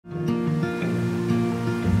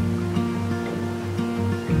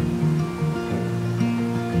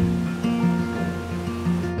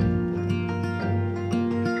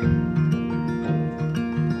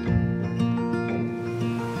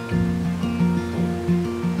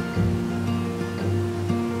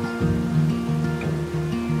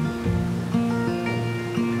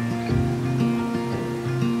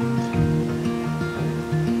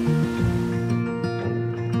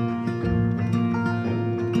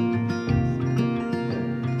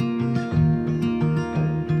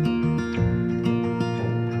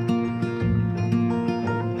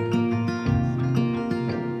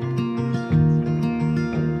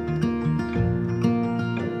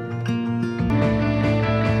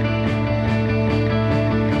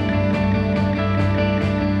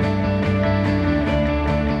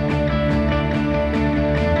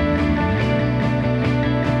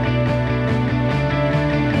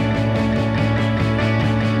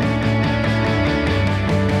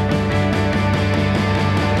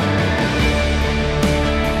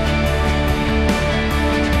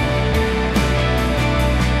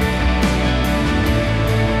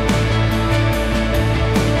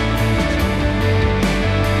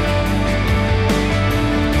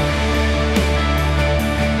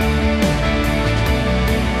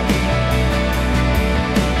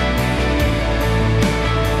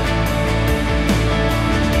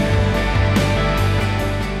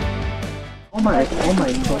all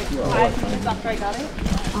my coffee are all After I got it.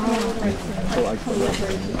 so I can.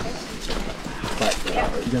 But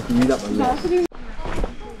you have to read up a lot.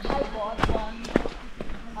 I bought one.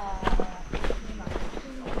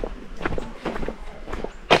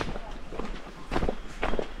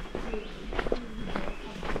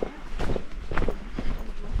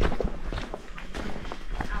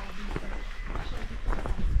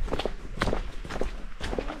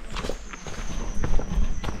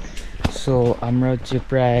 So আমরা হচ্ছে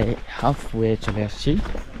প্রায় half way চলে আসছি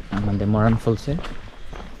আমাদের Moran ফলসের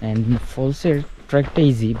and ফলসের ট্রেকটা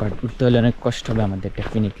easy but উঠতে হলে অনেক কষ্ট হবে আমাদের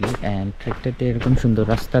ডেফিনেটলি অ্যান্ড ট্রেকটাতে এরকম সুন্দর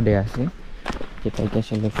রাস্তা দেওয়া আছে যেটাকে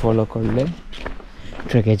আসলে ফলো করলে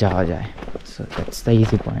ট্রেকে যাওয়া যায় so that's the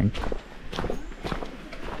easy point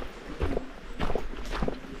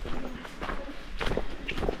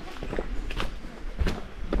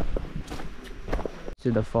to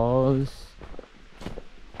the falls.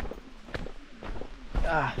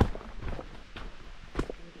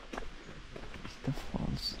 The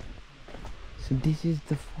falls. So this is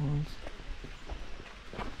the falls.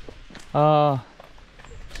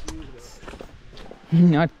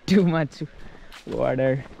 Not too much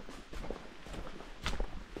water.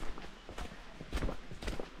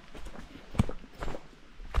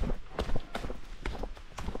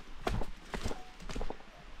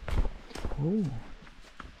 Oh.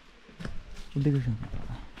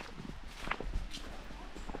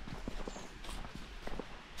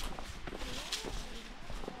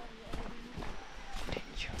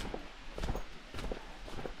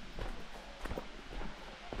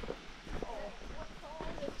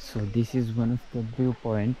 So this is one of the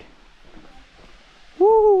viewpoint.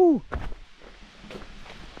 Woo!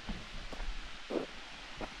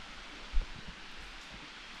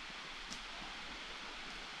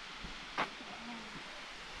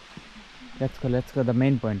 Let's go the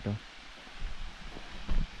main point.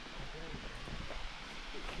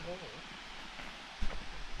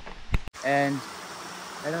 And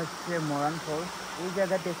এটা হচ্ছে Moran false ওই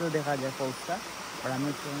জায়গা থেকেও দেখা যায় ফলসটা আর আমি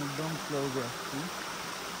একদম ক্লোজে আসছি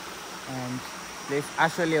অ্যান্ড প্লেস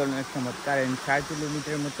আসলে অনেক চমৎকার অ্যান্ড 4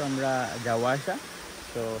 কিলোমিটারের মতো আমরা যাওয়া আসা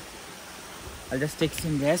so I'll just take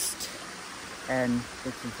some rest and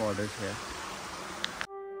take some photos here.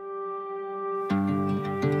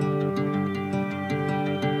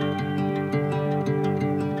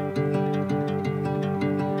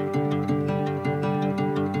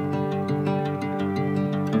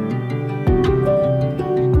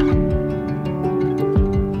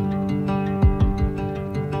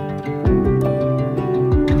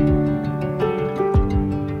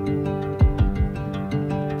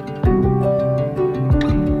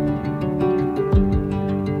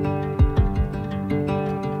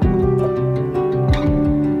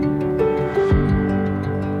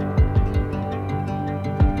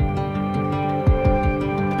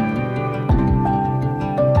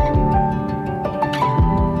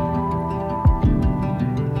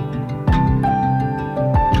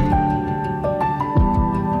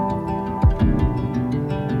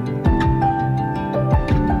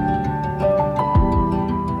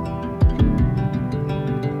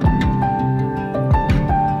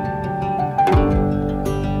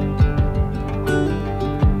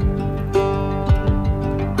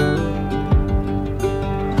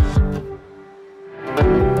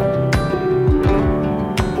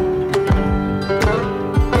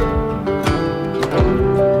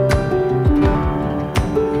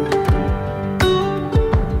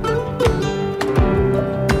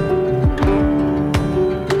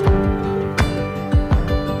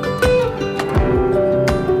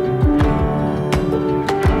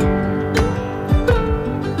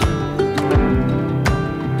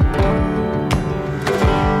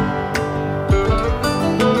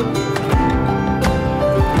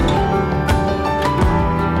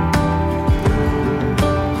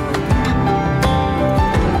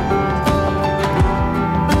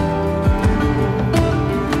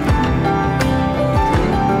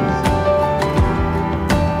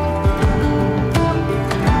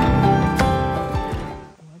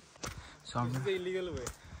 This is the illegal way.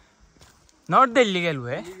 Not the illegal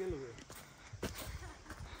way.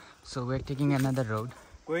 So we're taking another road.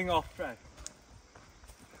 Going off track.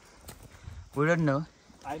 We don't know.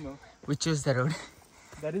 I know. We choose the road.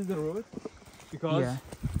 That is the road because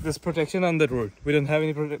there's protection on the road. We don't have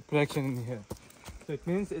any protection in here. So it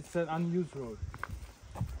means it's an unused road.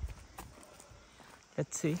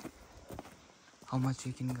 Let's see how much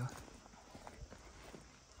we can go.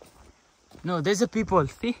 No, there's a people.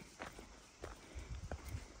 See?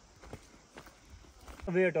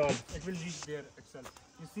 Way at all. It will reach there itself.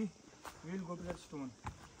 You see? We'll go to that stone.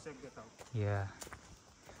 Check that out. Yeah.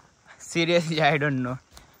 Seriously, I don't know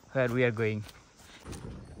where we are going.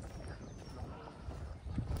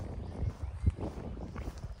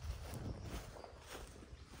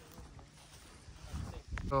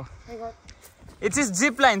 Oh. It is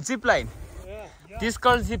zip line. Yeah. This is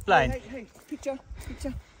called zip line. Hey, picture.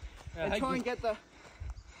 And try and get the...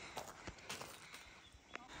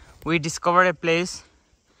 We discovered a place.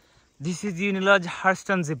 This is Unilodge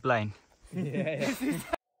Hurston zip line. Yeah.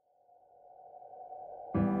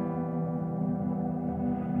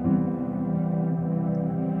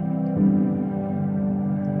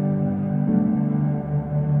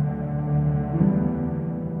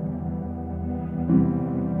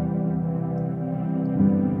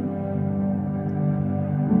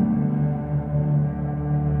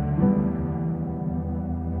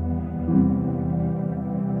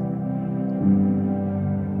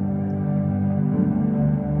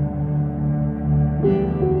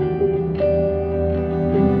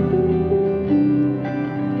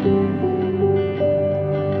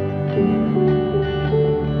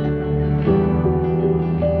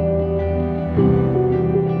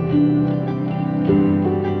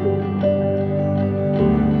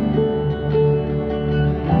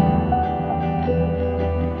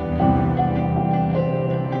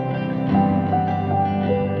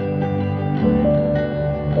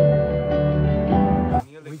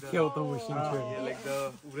 Killed the wishing tree. Yeah, like the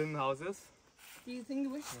wooden houses. Do you think the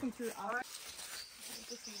wish come true?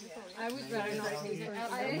 I would rather not take it.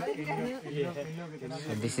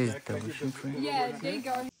 So this is the wishing tree. Yeah, they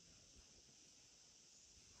go.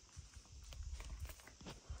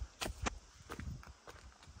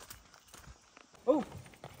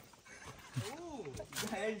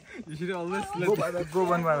 You should always Go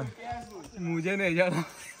one by one. मुझे नहीं जाना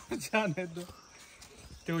जाने दो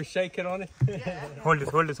तो shake it on it. Hold this.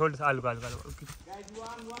 I'll go. Okay.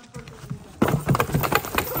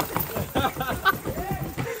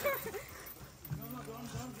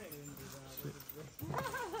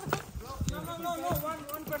 No,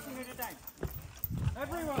 one person at a time.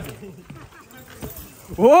 Everyone.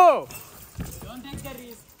 Whoa! Don't take the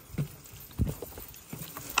risk.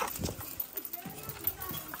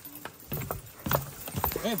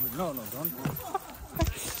 Hey, no, don't.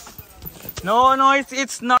 No,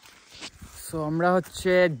 it's not. So আমরা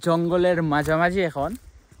হচ্ছে জঙ্গলের মাঝামাঝি এখন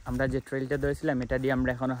আমরা যে ট্রেলটা ধরেছিলাম এটা দিয়ে আমরা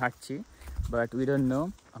এখনো হাঁটছি বাট উই ডোন্ট নো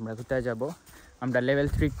আমরা কোথায় যাব আমরা লেভেল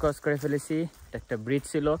 3 ক্রস করে ফেলেছি একটা ব্রিজ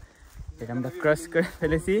ছিল এটা আমরা ক্রস করে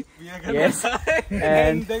ফেলেছি ইয়েস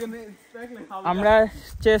এন্ড আমরা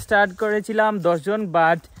স্টার্ট করেছিলাম 10 জন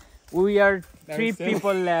but we are 3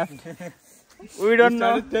 people left we don't know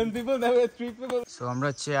 10 people, now we have 3 people. So আমরা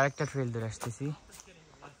হচ্ছে আরেকটা ট্রেল ধরে আসতেছি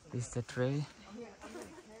this the trail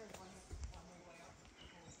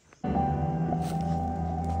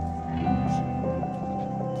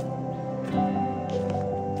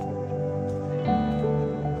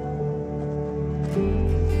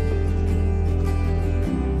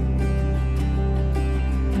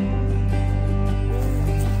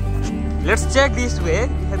Let's check this way.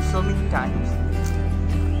 We have so many times.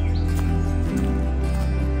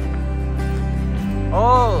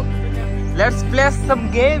 Oh, let's play some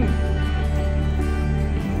game.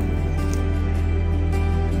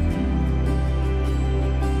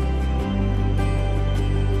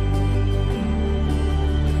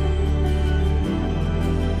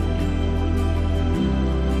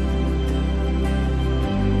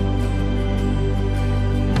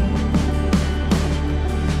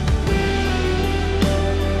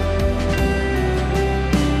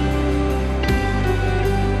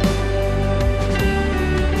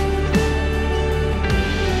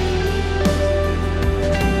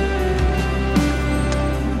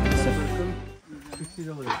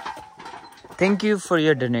 Thank you for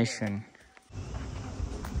your donation.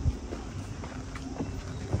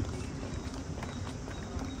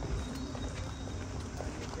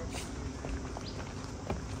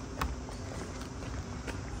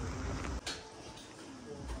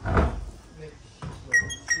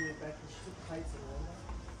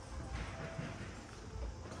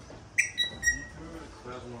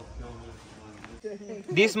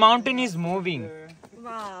 This mountain is moving.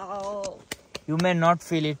 Wow. You may not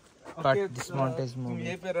feel it, but Okay, this mountain is तुम moving.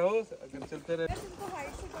 यहीं पे रहो अगर चलते रहे.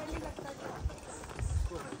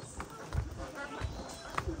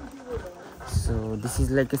 So this is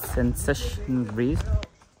like a sensation breeze.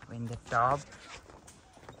 We're in the top.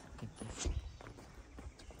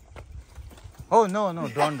 Oh no,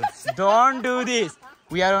 don't do this. Don't do this.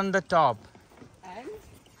 We are on the top. And?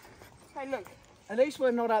 Hey, look. At least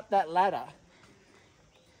we're not up that ladder.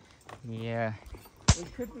 Yeah. We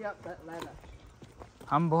could be up that ladder.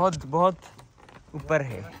 हम बहुत बहुत ऊपर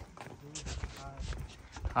है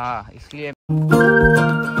हाँ इसलिए